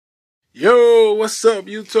Yo, what's up,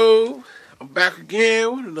 YouTube? I'm back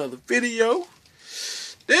again with another video.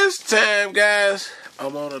 This time, guys,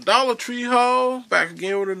 I'm on a Dollar Tree haul. Back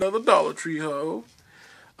again with another Dollar Tree haul.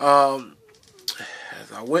 As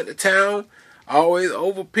I went to town, I always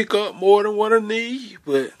over pick up more than what I need.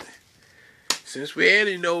 But since we had,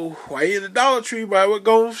 why you in the Dollar Tree, but we're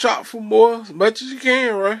going to shop for more as much as you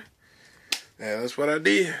can, right? Yeah, that's what I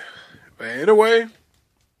did. But anyway,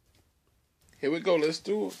 here we go. Let's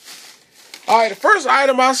do it. Alright, the first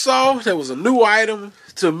item I saw that was a new item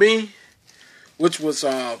to me, which was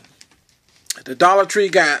the Dollar Tree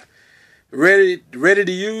got ready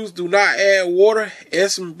to use, do not add water,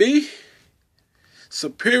 S&B,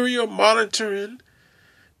 superior monitoring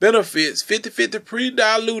benefits, 50/50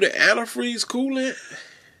 pre-diluted antifreeze coolant.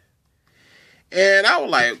 And I was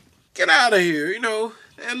like, get out of here,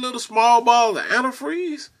 that little small bottle of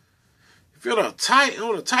antifreeze. If you're on a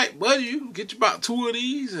tight budget, you can get you about 2 of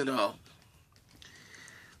these and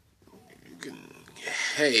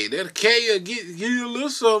hey, that'll carry you, give you a little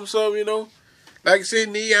something, Like I said,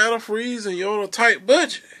 need antifreeze and you're on a tight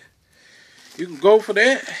budget. You can go for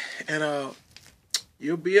that and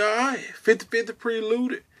you'll be alright.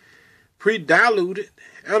 50/50 pre-diluted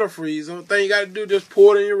antifreeze. Only thing you gotta do is just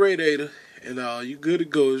pour it in your radiator and you good to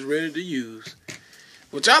go. It's ready to use.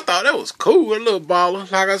 Which I thought that was cool, a little baller.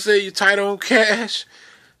 Like I said, you tight on cash.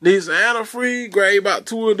 Need some antifreeze, grab about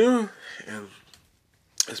 2 of them and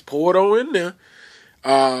just pour it on in there.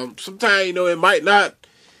 Sometimes, it might not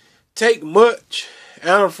take much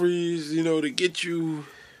antifreeze, to get you,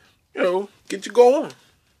 get you going.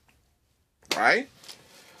 Right?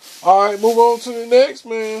 Alright, move on to the next,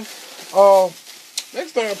 man.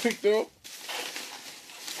 Next thing I picked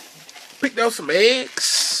up some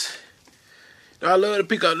eggs. I love to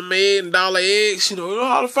pick up them eggs and dollar eggs. You know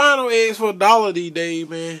how to find them eggs for $1 these days,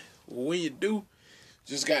 man. Well, when you do,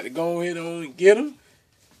 just got to go ahead and get them.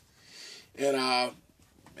 And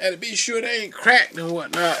had to be sure they ain't cracked and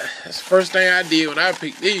whatnot. That's the first thing I did when I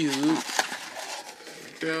picked these up.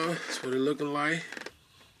 That's what it looking like.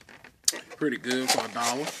 Pretty good for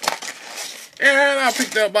 $1. And I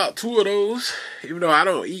picked up about 2 of those. Even though I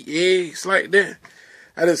don't eat eggs like that,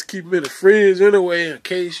 I just keep them in the fridge anyway in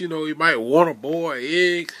case, you might want to boil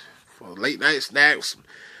eggs for a late night snack, some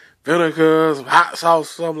vinegar, some hot sauce,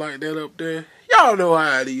 something like that up there. Y'all know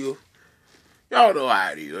how I do. Y'all know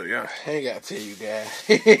how I do. Y'all ain't got to tell you guys.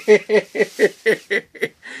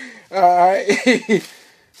 Alright.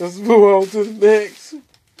 Let's move on to the next.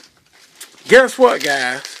 Guess what,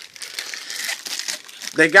 guys?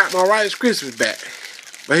 They got my Rice Krispies back.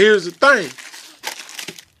 But here's the thing.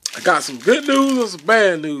 I got some good news and some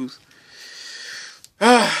bad news.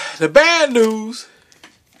 The bad news,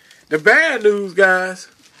 guys,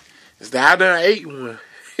 is that I done ate one.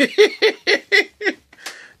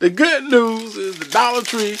 The good news is the Dollar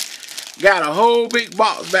Tree got a whole big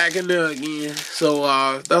box back in there again. So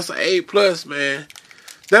that's an A+, man.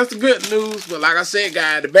 That's the good news. But like I said,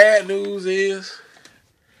 guys, the bad news is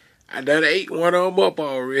I done ate one of them up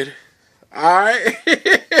already. Alright?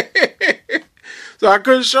 So I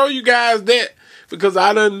couldn't show you guys that because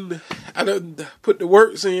I done put the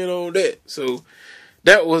works in on that. So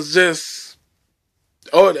that was just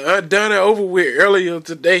I done it over with earlier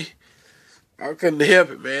today. I couldn't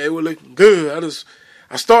help it, man. It was looking good.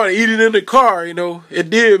 I started eating in the car, It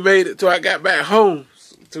did made it till I got back home,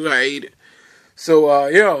 till I ate it. So,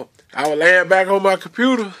 I was laying back on my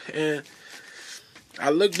computer, and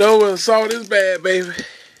I looked over and saw this bad baby.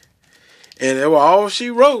 And that was all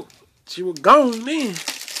she wrote. She was gone then.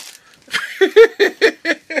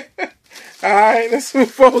 Alright, let's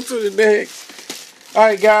move on to the next.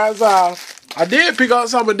 Alright, guys, I did pick up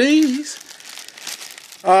some of these.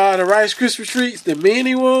 The Rice Krispie Treats, the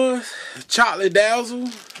mini ones, the Chocolate Dazzle,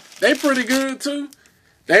 they pretty good too.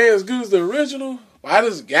 They as good as the original. But I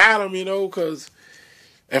just got them, because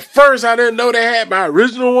at first I didn't know they had my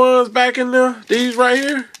original ones back in there. These right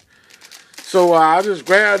here. So I just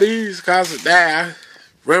grabbed these because I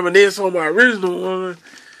reminisce on my original one.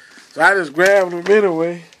 So I just grabbed them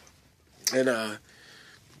anyway. And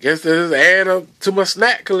guess this is add up to my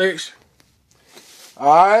snack collection.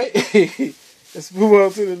 Alright. Let's move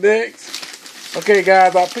on to the next. Okay,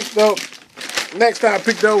 guys, next time I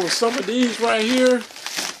picked up was some of these right here.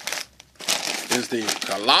 Is the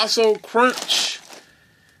Colossal Crunch,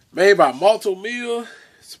 made by Malto Meal.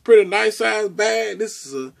 It's a pretty nice size bag. This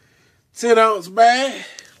is a 10-ounce bag.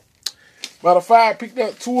 Matter of fact, I picked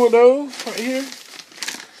up 2 of those right here.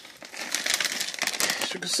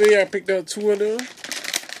 As you can see, I picked up 2 of them.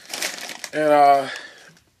 And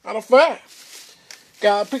matter of fact,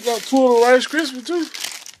 I picked up 2 of the Rice Krispies too.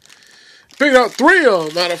 Picked up 3 of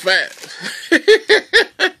them, matter of fact.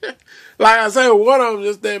 Like I said, one of them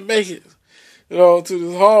just didn't make it, to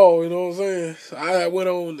this haul, you know what I'm saying? So I went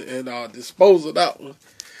on and disposed of that one.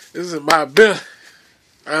 This is my bill.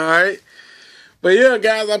 Alright. But yeah,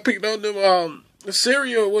 guys, I picked up them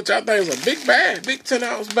cereal, which I think is a big bag, big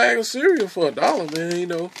 10-ounce bag of cereal for $1,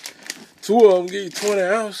 man, 2 of them give you 20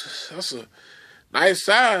 ounces. That's a nice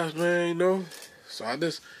size, man, So I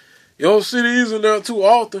just, you don't see these in there too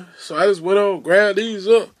often. So I just went on and grabbed these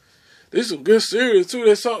up. These some good cereal too.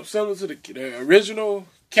 They're something similar to the original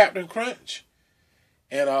Captain Crunch.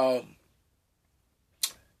 And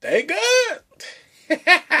they good.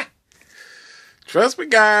 Trust me,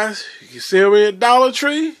 guys. You can see them in Dollar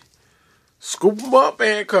Tree. Scoop them up,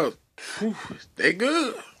 man, because they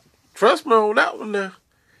good. Trust me on that one now.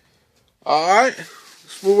 Alright.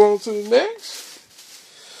 Let's move on to the next.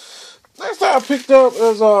 Next thing I picked up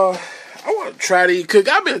is I want to try these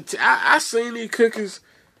cookies. I seen these cookies.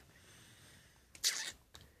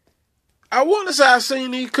 I want to say I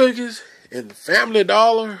seen these cookies in the Family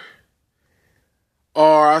Dollar,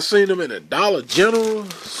 or I seen them in the Dollar General,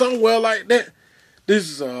 somewhere like that. This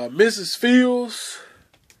is Mrs. Fields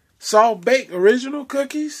soft baked original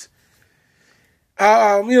cookies.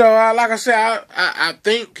 Like I said, I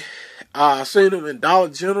think I seen them in Dollar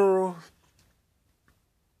General.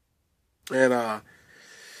 And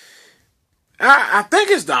I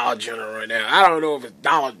think it's Dollar General right now. I don't know if it's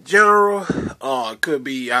Dollar General or it could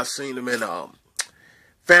be I seen them in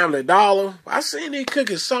Family Dollar. I seen these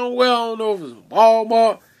cookies somewhere. I don't know if it's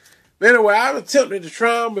Walmart. But anyway, I've attempted to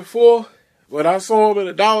try them before, but I saw them in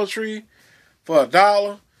the Dollar Tree for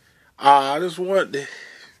 $1. I just wanted to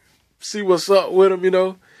see what's up with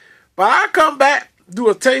them, But I come back, do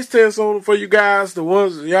a taste test on them for you guys, the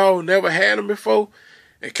ones that y'all who never had them before,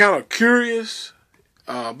 and kind of curious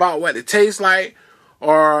about what they taste like,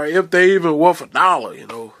 or if they even worth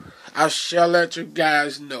 $1, I shall let you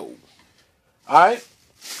guys know. Alright?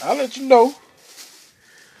 I'll let you know.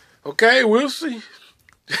 Okay, we'll see.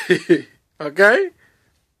 Okay?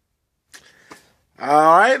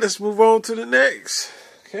 Alright, let's move on to the next.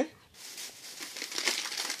 Okay?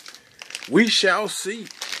 We shall see.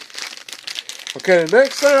 Okay, the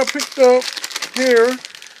next thing I picked up here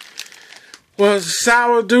was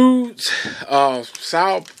Sour Dudes,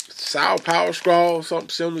 sour Power Straw, something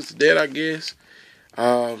similar to that, I guess.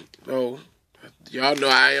 Y'all know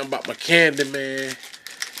I am about my candy, man.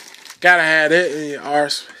 Gotta have that in your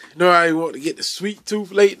arse. You know how you want to get the sweet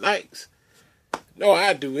tooth late nights? No,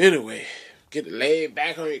 I do anyway. Get it laid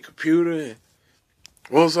back on your computer and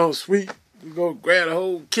want something sweet. You go grab the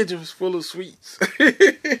whole kitchen full of sweets.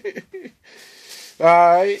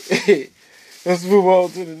 Alright. Let's move on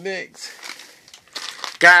to the next.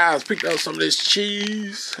 Guys, picked up some of this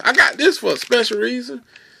cheese. I got this for a special reason.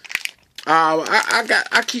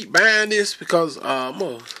 I keep buying this because I'm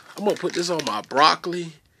gonna put this on my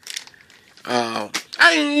broccoli. I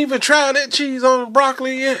ain't even tried that cheese on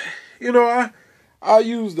broccoli yet. I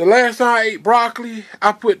used the last time I ate broccoli,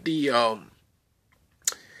 I put the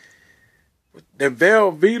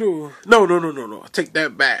Velveeta. No. Take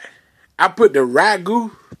that back. I put the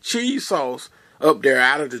Ragu cheese sauce up there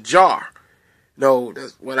out of the jar. No,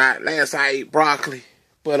 that's when last I ate broccoli.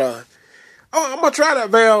 But I'm gonna try that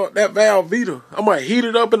Velveeta. I'm gonna heat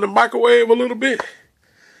it up in the microwave a little bit,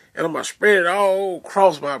 and I'm gonna spread it all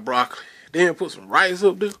across my broccoli. Then put some rice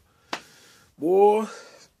up there. Boy,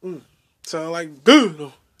 sound like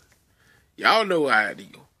good. Y'all know how I do.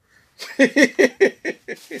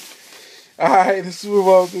 Alright, let's move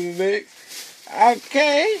on to the next.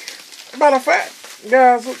 Okay. Matter of fact,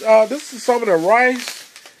 guys, this is some of the rice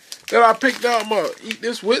that I picked up. I'm going to eat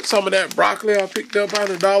this with some of that broccoli I picked up out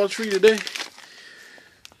of the Dollar Tree today.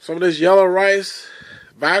 Some of this yellow rice,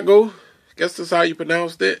 Vago. Guess that's how you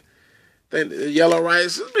pronounce it. I think the yellow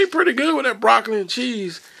rice would be pretty good with that broccoli and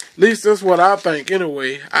cheese. At least that's what I think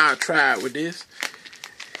anyway. I tried with this.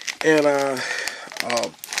 And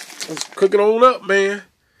let's cook it on up, man.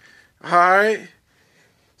 Alright.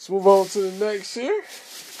 Let's move on to the next here.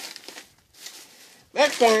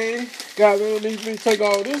 Next thing, guys, I don't need me to take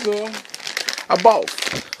all this off. I bought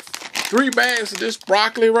 3 bags of this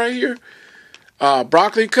broccoli right here.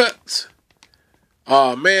 Broccoli cuts.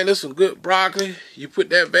 Man, this some good broccoli. You put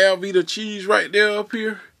that Velveeta cheese right there up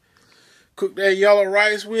here. Cook that yellow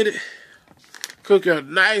rice with it. Cook a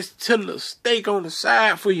nice tender steak on the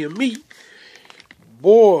side for your meat.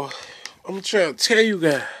 Boy, I'm trying to tell you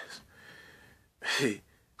guys. Hey,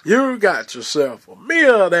 you got yourself a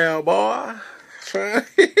meal there, boy. I'm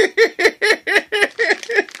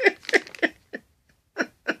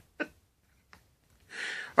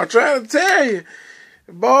trying to tell you.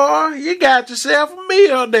 Boy, you got yourself a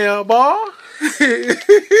meal there, boy.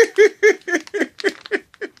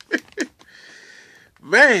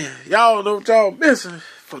 Man, y'all know what y'all missing.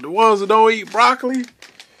 For the ones that don't eat broccoli,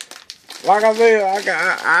 like I said,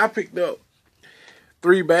 I picked up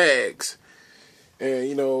 3 bags. And,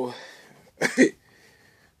 you know, if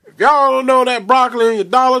y'all don't know that broccoli in your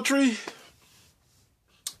Dollar Tree,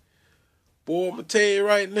 boy, I'm going to tell you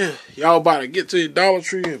right now, y'all about to get to your Dollar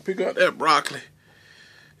Tree and pick up that broccoli.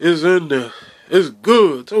 It's in there. It's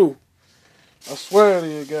good, too. I swear to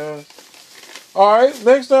you guys. Alright,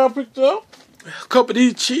 next time I picked up a couple of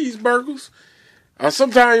these cheeseburgers.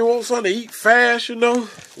 Sometimes you want something to eat fast, you know.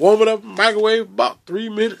 Warm it up in the microwave about 3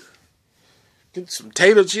 minutes. Get some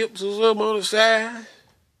tater chips or something on the side.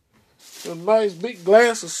 A nice big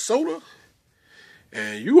glass of soda.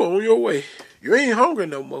 And you on your way. You ain't hungry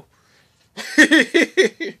no more.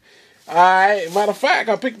 Alright, matter of fact,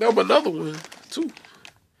 I picked up another one, too.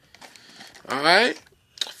 Alright.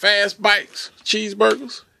 Fast Bites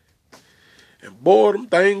cheeseburgers. And boy, them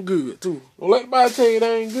thing good, too. Don't let nobody tell you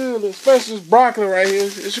they ain't good, especially this broccoli right here.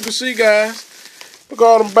 As you can see, guys, look at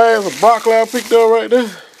all them bags of broccoli I picked up right there.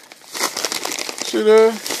 See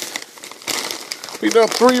there? Picked up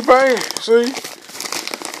 3 bags, see?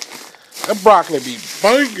 That broccoli be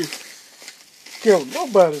banging. Can't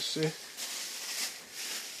nobody see.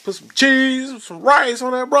 Put some cheese, some rice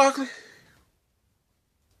on that broccoli.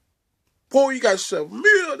 Boy, you got yourself a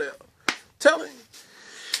meal there. Telling you.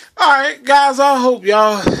 Alright, guys, I hope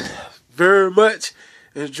y'all very much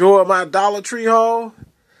enjoyed my Dollar Tree haul.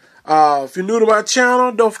 If you're new to my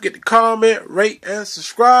channel, don't forget to comment, rate, and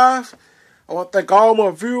subscribe. I want to thank all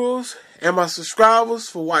my viewers and my subscribers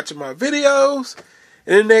for watching my videos.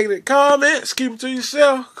 Any negative comments, keep them to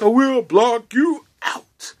yourself, because we'll block you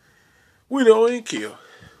out. We don't even care.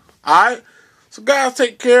 Alright? So, guys,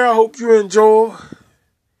 take care. I hope you enjoy.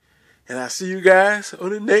 And I'll see you guys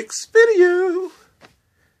on the next video.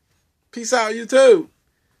 Peace out, YouTube.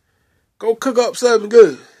 Go cook up something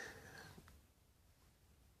good.